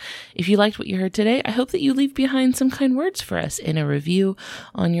heart. If you liked what you heard today, I hope that you leave behind some kind words for us in a review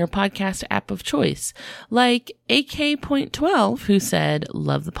on your podcast app of choice. Like AK.12, who said,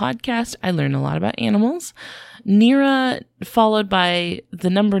 "Love the podcast. I learn a lot about animals." Nira, followed by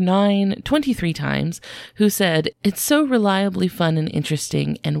the number 9 23 times, who said, "It's so reliably fun and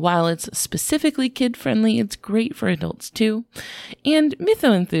interesting, and while it's specifically kid-friendly, it's great for adults too." And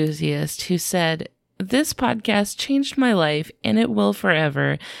Mytho Enthusiast, who said, "This podcast changed my life, and it will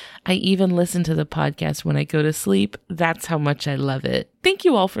forever. I even listen to the podcast when I go to sleep. That's how much I love it." Thank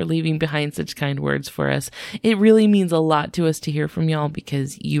you all for leaving behind such kind words for us. It really means a lot to us to hear from y'all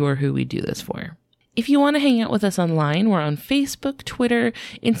because you are who we do this for. If you want to hang out with us online, we're on Facebook, Twitter,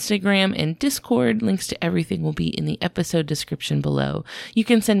 Instagram, and Discord. Links to everything will be in the episode description below. You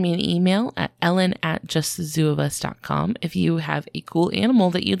can send me an email at ellen@justthezooofus.com if you have a cool animal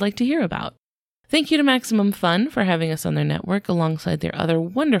that you'd like to hear about. Thank you to Maximum Fun for having us on their network alongside their other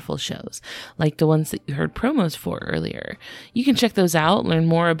wonderful shows, like the ones that you heard promos for earlier. You can check those out, learn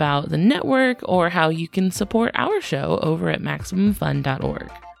more about the network, or how you can support our show over at MaximumFun.org.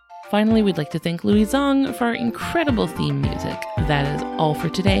 Finally, we'd like to thank Louis Zong for our incredible theme music. That is all for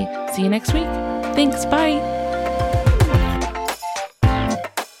today. See you next week. Thanks. Bye.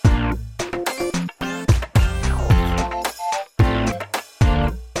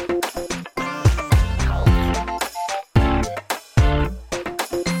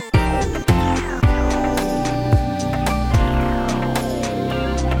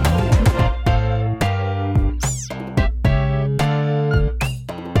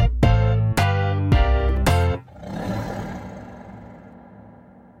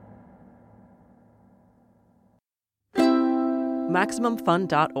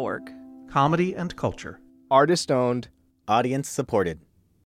 MaximumFun.org. Comedy and culture. Artist owned. Audience supported.